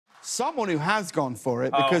someone who has gone for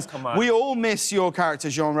it, Oh, because come on. we all miss your character,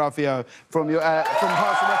 Jean-Ralphio, from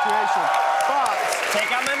Parks and Recreation. But...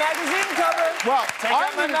 Take out my magazine cover! Well, Take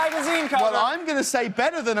out my magazine cover! Well, I'm going to say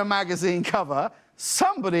better than a magazine cover.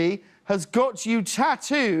 Somebody has got you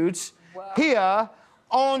tattooed here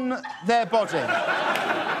on their body.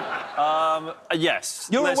 Yes.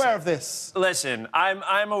 You're aware of this? Listen,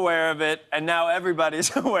 I'm aware of it, and now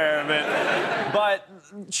everybody's aware of it. But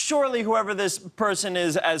surely whoever this person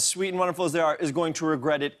is, as sweet and wonderful as they are, is going to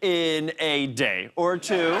regret it in a day or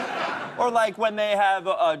two. Or like when they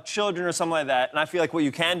have children or something like that. And I feel like what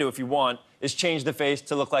you can do if you want is change the face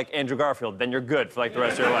to look like Andrew Garfield. Then you're good for like the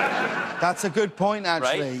rest of your life. That's a good point,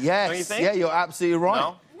 actually. Right? Yes. Don't you think? Yeah, you're absolutely right.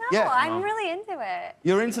 No? No, Yeah. I'm really into it.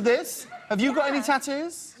 You're into this? Have you got any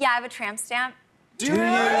tattoos? Yeah, I have a tramp stamp. Do you?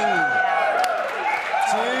 Yeah.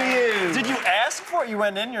 Do you? Did you ask for it? You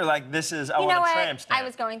went in, you're like, this is, I You want know a what? tramp stamp. I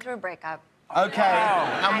was going through a breakup. Okay.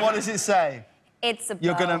 And what does it say? It's a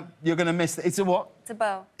bow. You're gonna miss it. It's a what? It's a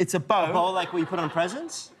bow. It's a bow. A bow like what you put on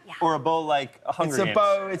presents? Yeah. Or a bow like a Hunger It's a Games?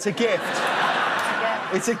 bow. It's a gift.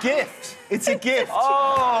 Yeah. It's a gift. It's a gift.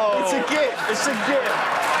 Oh! It's a gift. It's a gift.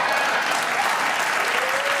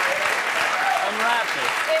 Unwrap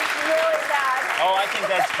it. It's really bad. Oh, I think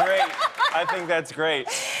that's great. I think that's great.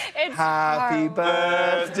 It's Happy horrible.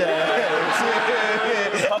 birthday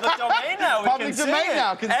to you. Public domain now. We Public can domain sing it.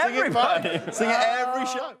 now. Can sing it, Everybody. sing it every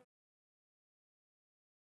show.